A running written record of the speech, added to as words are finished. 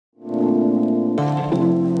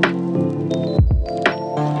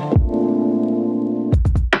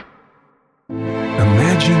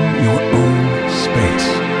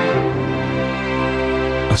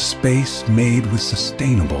space made with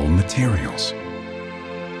sustainable materials.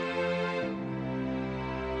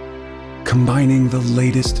 Combining the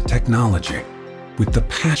latest technology with the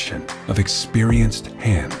passion of experienced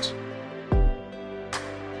hands.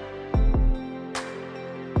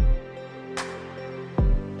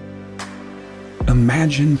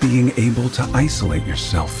 Imagine being able to isolate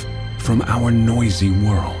yourself from our noisy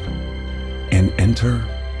world and enter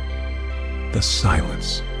the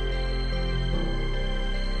silence.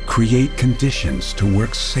 Create conditions to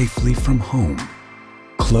work safely from home,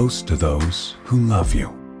 close to those who love you.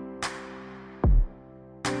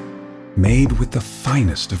 Made with the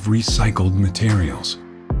finest of recycled materials,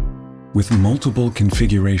 with multiple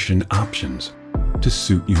configuration options to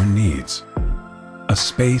suit your needs. A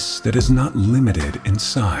space that is not limited in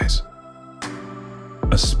size.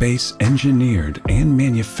 A space engineered and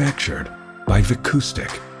manufactured by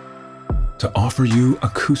Vicoustic to offer you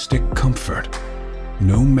acoustic comfort,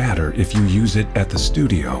 no matter if you use it at the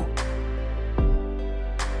studio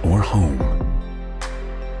or home.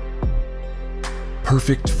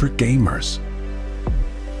 Perfect for gamers,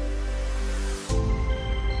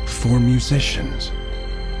 for musicians.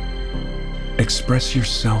 Express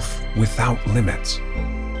yourself without limits,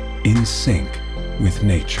 in sync with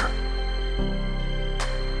nature.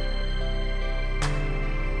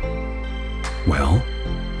 Well,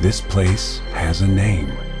 this place has a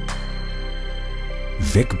name.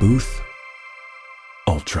 VicBooth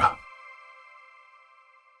Ultra.